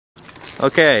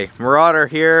Okay, Marauder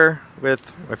here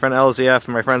with my friend LOZF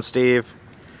and my friend Steve,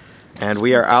 and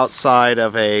we are outside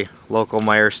of a local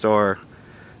Meijer store,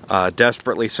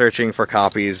 desperately searching for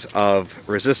copies of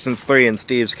Resistance 3 in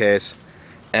Steve's case,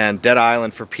 and Dead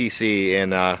Island for PC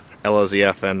in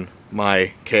LOZF and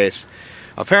my case.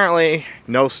 Apparently,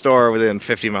 no store within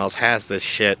 50 miles has this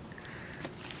shit,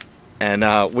 and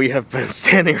we have been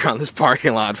standing around this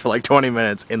parking lot for like 20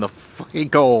 minutes in the fucking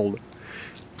cold.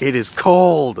 It is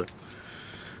cold!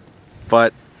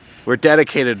 But we're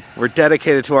dedicated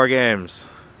to our games.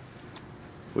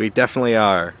 We definitely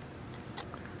are.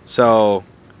 So,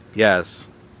 yes.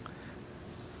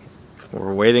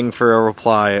 We're waiting for a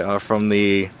reply from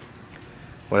the,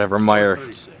 whatever, Meijer.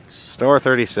 36. Store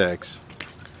 36.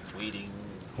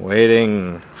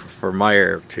 Waiting for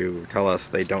Meijer to tell us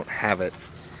they don't have it.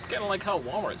 Kind of like how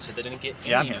Walmart said they didn't get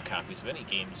any copies of any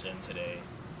games in today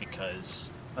because...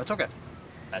 That's okay.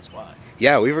 That's why.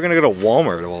 Yeah, we were going to go to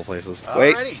Walmart of all places.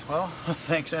 Alrighty. Wait. Well,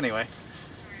 thanks anyway.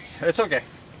 It's okay.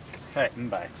 Hey,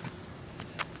 bye.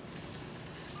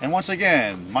 And once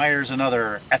again, Meijer's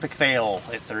another epic fail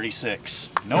at 36.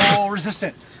 No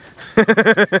resistance.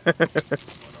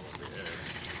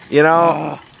 You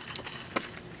know,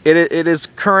 it is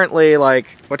currently like,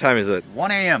 what time is it? 1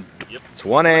 a.m. Yep. It's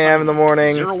 1 a.m. in the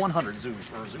morning. 0100 Zoom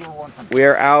or 0100. We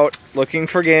are out looking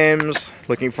for games,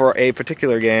 looking for a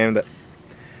particular game that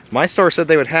my store said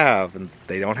they would have, and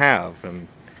they don't have, and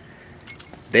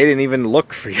they didn't even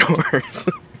look for yours.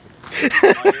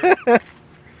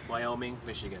 Wyoming,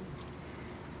 Michigan.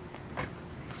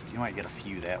 You might get a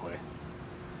few that way.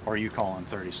 Or are you calling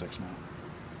 36 now?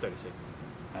 36.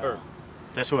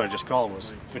 That's who I just called,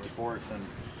 was 54th and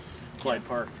Clyde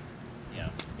Park.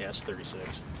 Yeah. Yeah, it's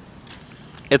 36.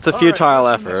 It's a futile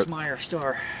What's the effort. next Meijer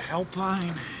store?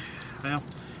 Alpine. Well,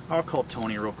 I'll call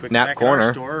Tony real quick. Nap back Corner. At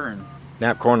our store and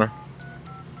Nap Corner.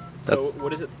 So,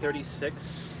 what is it,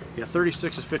 36? yeah,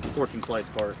 36 is 54th and Clyde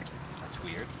Park. That's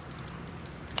weird.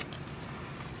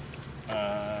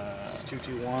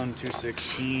 221,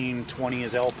 216, 20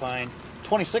 is Alpine.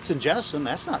 26 in Jenison,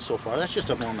 that's not so far. That's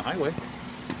just up on the highway.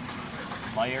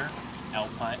 Meijer,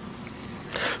 Alpine.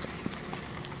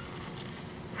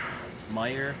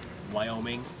 Meijer,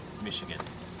 Wyoming, Michigan.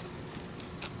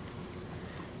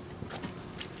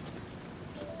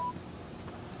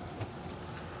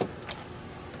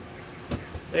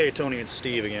 Hey, Tony and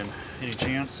Steve again. Any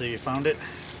chance that you found it?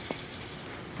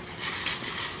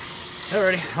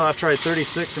 Alrighty, well, I've tried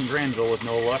 36 in Granville with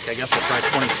no luck. I guess I'll try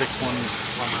 26 one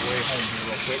on my way home here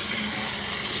real quick.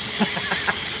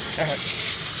 Alright.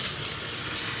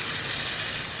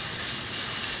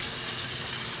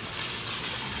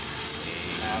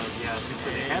 Yeah,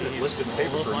 they had it listed in the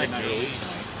paper for midnight release.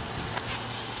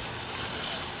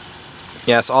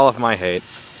 Yes, all of my hate.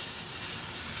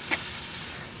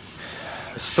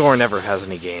 The store never has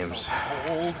any games.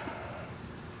 Old.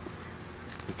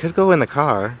 We could go in the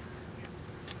car.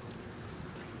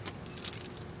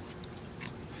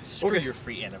 Screw your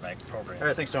free antibiotic program.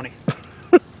 Alright, thanks, Tony.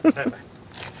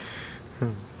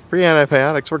 Free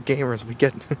antibiotics, we're gamers.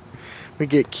 We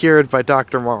get cured by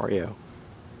Dr. Mario.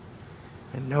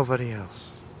 And nobody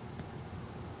else.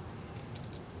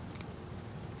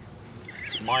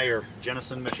 Meijer,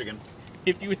 Jenison, Michigan.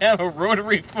 If you have a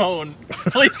rotary phone,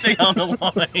 please stay on the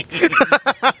line.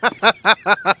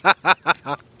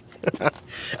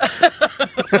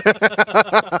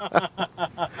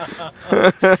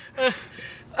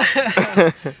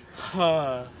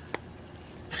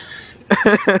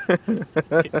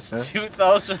 It's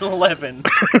 2011,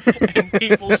 and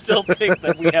people still think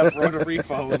that we have rotary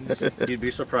phones. You'd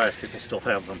be surprised, people still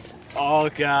have them. Oh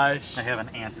gosh. I have an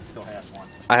aunt that still has one.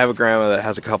 I have a grandma that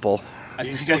has a couple. I You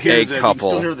can think still I hear A the, you can couple.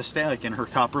 still hear the static in her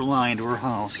copper line to her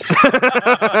house.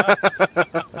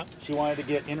 She wanted to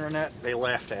get internet, they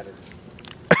laughed at her.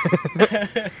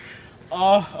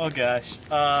 oh gosh.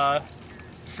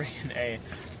 Freaking A.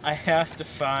 I have to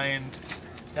find.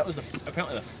 That was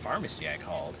apparently the pharmacy I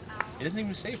called. It doesn't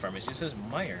even say pharmacy. It says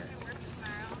Meijer.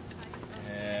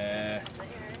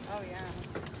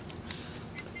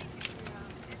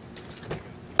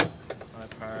 My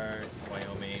parts,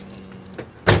 Wyoming.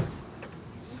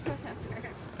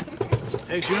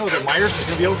 Hey, did you know that Meijer's is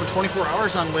going to be open 24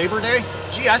 hours on Labor Day?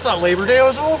 Gee, I thought Labor Day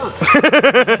was over.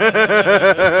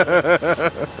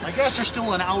 I guess there's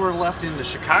still an hour left in the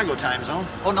Chicago time zone.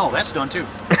 Oh no, that's done too.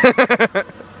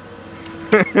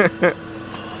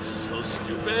 Oh, this is so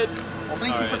stupid. Well,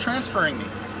 thank you for transferring me.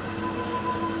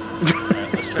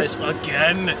 Alright, let's try this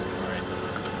again. Alright.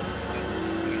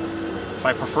 If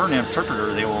I prefer an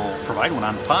interpreter, they will provide one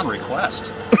upon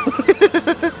request.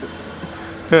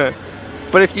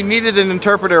 But if you needed an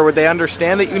interpreter, would they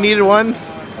understand that you needed one?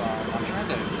 I'm trying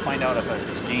to find out if a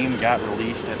game got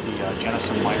released at the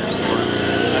Jennison Meyer store.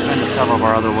 I've been to several of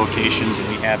our other locations and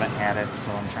we haven't had it,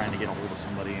 so I'm trying to get a hold of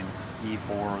somebody in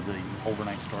E4, the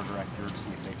overnight store director, to see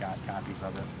if they got copies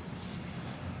of it.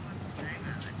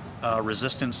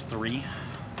 Resistance 3.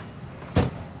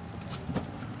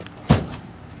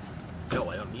 No,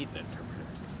 I don't need an interpreter.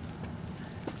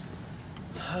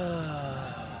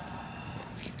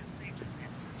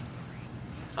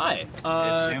 Hi.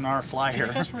 It's in our flyer. Can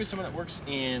you transfer me to someone that works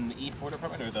in the E4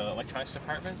 department or the electronics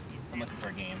department? I'm looking for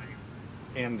a game.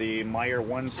 And the Meyer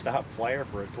one-stop flyer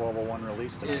for a 1201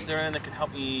 release tonight. Is there anyone that can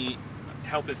help me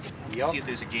Yep. see if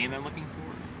there's a game I'm looking for?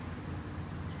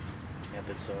 Yep,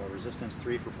 it's Resistance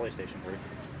 3 for PlayStation 3.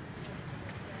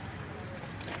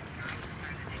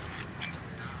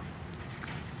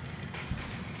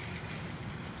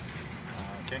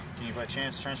 Okay, can you by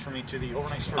chance transfer me to the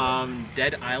overnight store?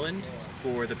 Dead Island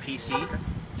for the PC.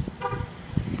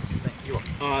 Thank you.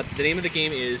 The name of the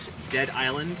game is Dead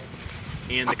Island,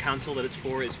 and the console that it's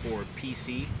for is for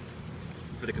PC,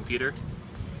 for the computer.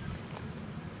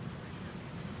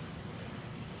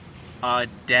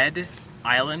 Dead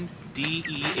Island,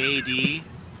 D-E-A-D,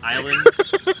 Island.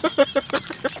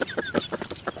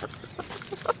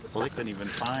 Well, they couldn't even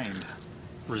find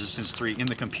Resistance 3 in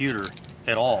the computer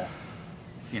at all,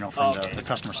 you know, from the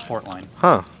customer support line.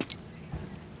 Huh.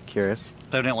 Curious.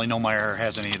 Evidently, no Meyer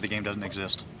has any. The game doesn't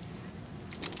exist.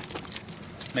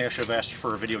 Maybe I should have asked you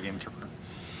for a video game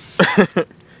interpreter.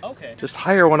 Okay. Just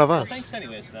hire one of Well, us. thanks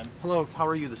anyways then. Hello, how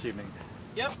are you this evening?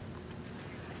 Yep.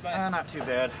 Bye. Not too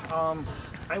bad.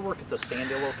 I work at the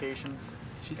Standill location.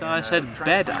 She thought I said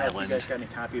Bed If you Island. guys got any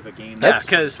copy of a game? Yeah, that's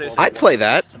 'cause there's- I'd play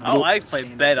that. Oh, I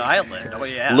played Bed Island. Oh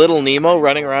yeah. Little Nemo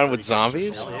running around with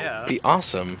zombies? Oh, yeah. Be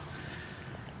awesome.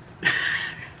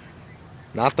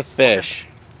 Not the fish.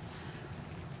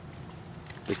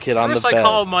 The kid on the First, I bed.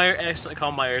 accidentally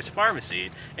called Myers Pharmacy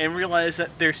and realized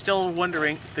that they're still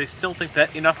wondering. They still think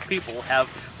that enough people have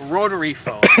rotary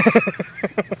phones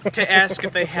to ask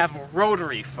if they have a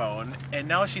rotary phone. And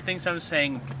now she thinks I'm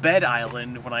saying Bed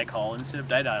Island when I call instead of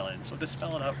Dead Island. So just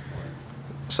spell it out for her.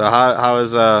 So how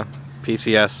is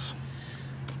PCS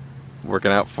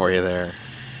working out for you there?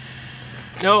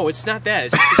 No, it's not that.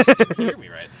 It's just you didn't hear me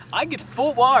right. I get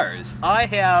full bars. I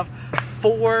have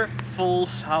 4 full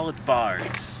solid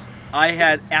bars. I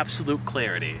had absolute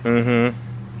clarity. Mm-hmm.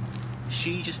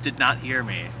 She just did not hear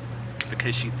me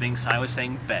because she thinks I was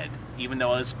saying bed, even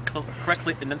though I was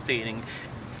correctly enunciating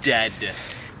dead.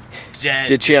 Dead.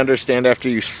 Did she understand after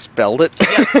you spelled it?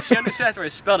 Yeah, she understood after I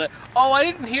spelled it. Oh, I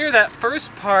didn't hear that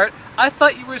first part. I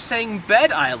thought you were saying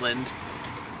Bed Island.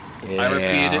 Yeah. I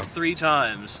repeated it 3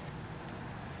 times.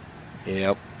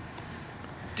 Yep.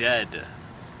 Dead.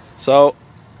 So,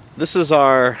 this is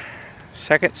our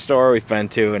second store we've been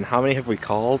to, and how many have we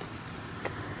called?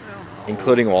 I don't know.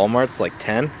 Including Walmart's, like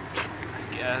 10?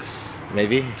 I guess.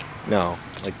 Maybe? No,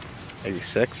 like maybe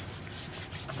 6?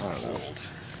 I don't know.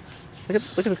 Look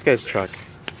at this guy's truck.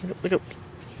 Look at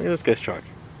this guy's truck.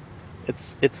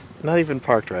 It's not even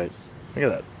parked right. Look at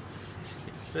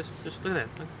that. Just look at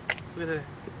that. Look at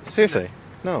that. Seriously,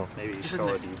 no. Maybe you Just spell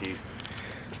in it DD.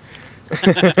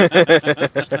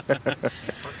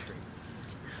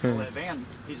 Well, that van,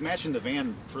 he's matching the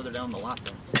van further down the lot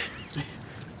though.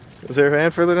 Is there a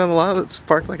van further down the lot that's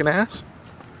parked like an ass?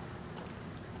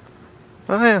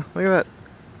 Oh yeah, look at that.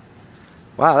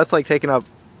 Wow, that's like taking up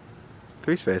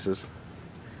 3 spaces.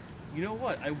 You know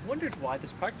what? I wondered why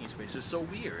this parking space is so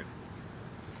weird.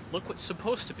 Look what's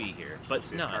supposed to be here, but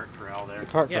it's not. Cart corral there.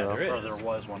 Cart Yeah, corral. there is. Or there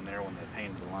was one there when they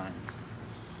painted the lines.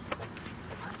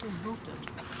 How do they move them?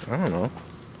 I don't know.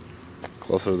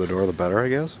 Closer to the door, the better, I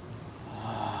guess.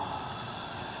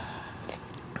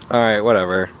 All right,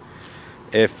 whatever.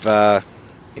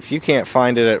 If you can't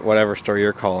find it at whatever store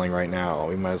you're calling right now,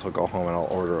 we might as well go home and I'll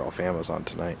order it off Amazon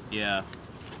tonight. Yeah.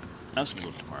 I was gonna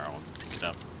go tomorrow and pick it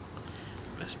up.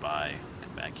 Best Buy.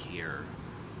 Come back here.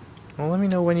 Well, let me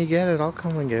know when you get it. I'll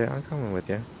come and get it. I'll come in with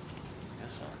you. I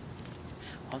guess so.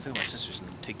 I'll have to go to my sister's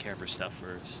and take care of her stuff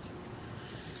first.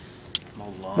 Mow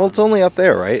the lawn. Well, it's only up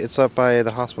there, right? It's up by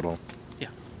the hospital. Yeah.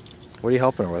 What are you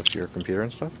helping her with? Your computer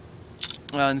and stuff?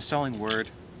 Installing Word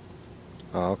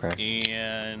Oh, okay.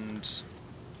 and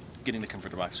getting the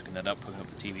converter box, hooking that up, hooking up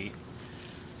the TV.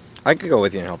 I could go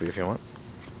with you and help you if you want.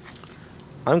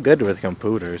 I'm good with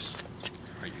computers.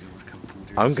 Are you good with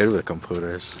computers? I'm good with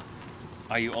computers.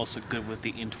 Are you also good with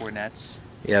the internets?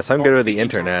 Yes, I'm good with the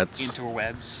internets.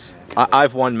 Interwebs.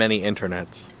 I've won many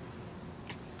internets.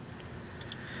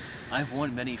 I've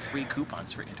won many free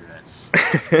coupons for internets.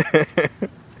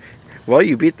 Well,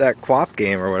 you beat that QWOP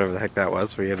game or whatever the heck that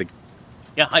was, where you had to,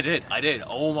 Yeah, I did.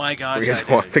 Oh my gosh, where you I had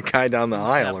to walk did. the guy down the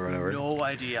I aisle have or whatever. no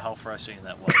idea how frustrating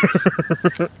that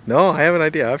was. No, I have an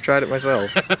idea. I've tried it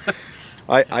myself.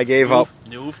 I gave up.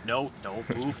 Move, no,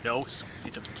 move, no.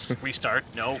 Restart,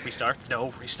 no, restart,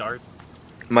 no, restart.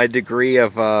 My degree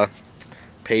of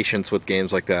patience with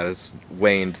games like that has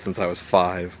waned since I was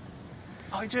 5.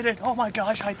 I did it! Oh my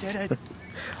gosh, I did it!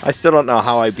 I still don't know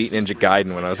how I beat Ninja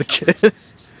Gaiden when I was a kid.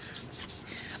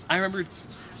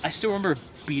 I still remember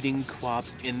beating QWOP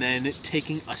and then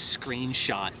taking a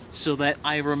screenshot so that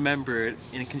I remembered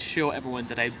and can show everyone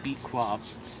that I beat QWOP.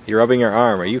 You're rubbing your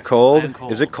arm. Are you cold? I'm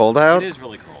cold. Is it cold out? It is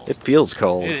really cold. It feels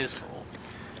cold. It is cold.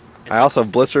 I also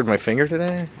blistered my finger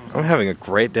today. I'm having a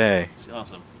great day. It's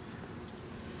awesome.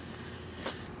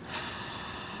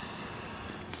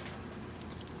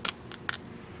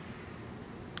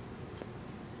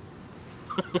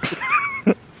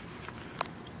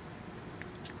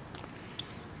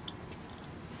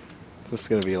 This is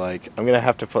gonna be like, I'm gonna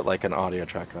have to put like an audio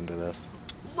track under this.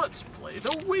 Let's play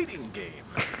the waiting game.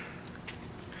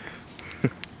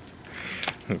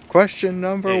 Question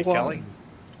number Hey, 1. Kelly?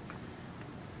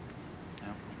 No.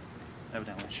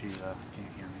 Evidently she can't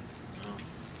hear me. Oh.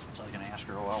 So I was going to ask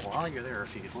her, well, while you're there,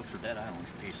 if you could look for Dead Island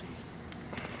for PC.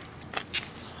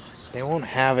 They won't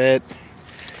have it.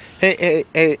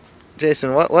 Hey,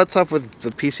 Jason, what's up with the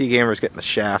PC gamers getting the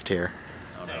shaft here?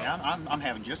 Oh, no. Hey, I'm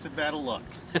having just as bad a luck.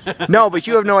 No, but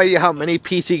you have no idea how many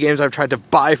PC games I've tried to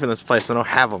buy from this place. I don't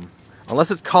have them.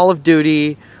 Unless it's Call of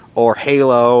Duty or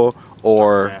Halo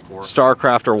or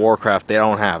StarCraft or Warcraft, they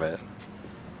don't have it.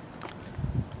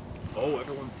 Oh,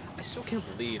 everyone. I still can't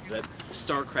believe that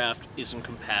StarCraft isn't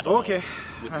compatible Okay.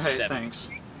 with All the right, 7. thanks.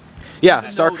 Yeah, They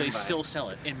StarCraft. still sell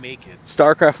it and make it.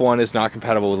 StarCraft 1 is not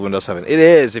compatible with Windows 7. It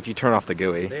is if you turn off the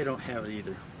GUI. They don't have it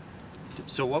either.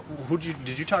 So what?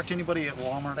 Did you talk to anybody at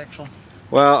Walmart actually?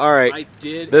 Well, all right. I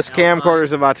did. This Alpine.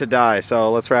 camcorder's about to die,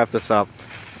 so let's wrap this up.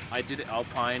 I did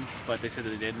Alpine, but they said that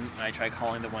they didn't. I tried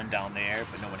calling the one down there,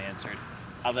 but no one answered.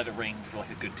 I let it ring for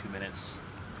like a good 2 minutes.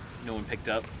 No one picked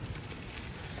up.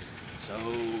 So.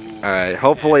 All right.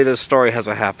 Hopefully this story has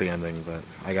a happy ending, but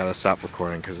I gotta stop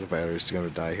recording because the battery's gonna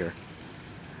die here.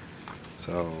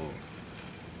 So.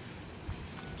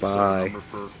 Bye. Number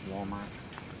for Walmart.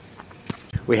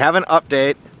 We have an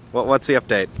update. What's the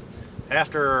update?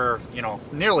 After,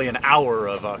 nearly an hour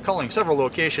of calling several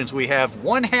locations, we have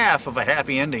one half of a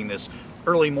happy ending this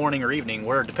early morning or evening,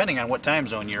 where, depending on what time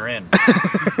zone you're in,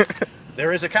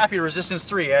 there is a copy of Resistance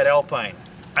 3 at Alpine.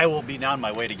 I will be on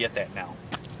my way to get that now.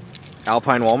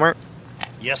 Alpine Walmart?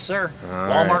 Yes, sir. All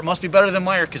Walmart right. must be better than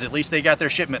Meijer, because at least they got their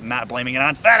shipment and not blaming it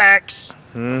on FedEx.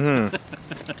 Mm-hmm.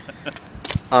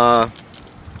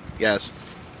 Yes.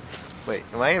 Wait,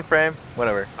 am I in frame?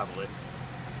 Whatever. Probably.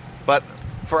 But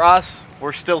for us,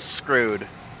 we're still screwed.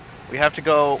 We have to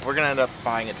go, we're gonna end up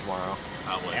buying it tomorrow.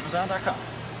 Probably. Amazon.com.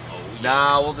 Oh, yeah.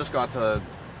 Nah, we'll just go out to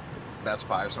Best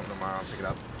Buy or something tomorrow and pick it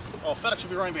up. Oh, FedEx will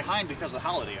be running behind because of the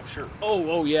holiday, I'm sure.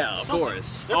 Oh yeah, of Something.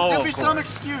 course. There'll be of some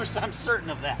course. excuse, I'm certain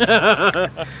of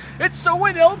that. It's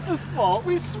someone else's fault,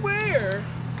 we swear.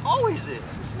 Always is.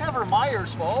 It's never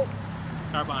Meyer's fault.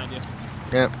 Car behind you.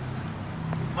 Yeah.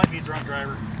 Might be a drunk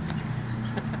driver.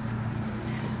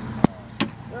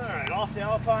 Alright, off to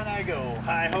Alpine I go.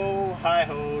 Hi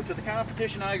ho, to the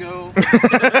competition I go.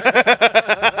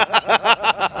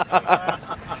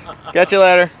 Catch you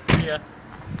later. Yeah.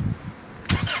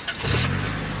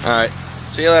 Alright.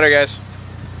 See you later, guys.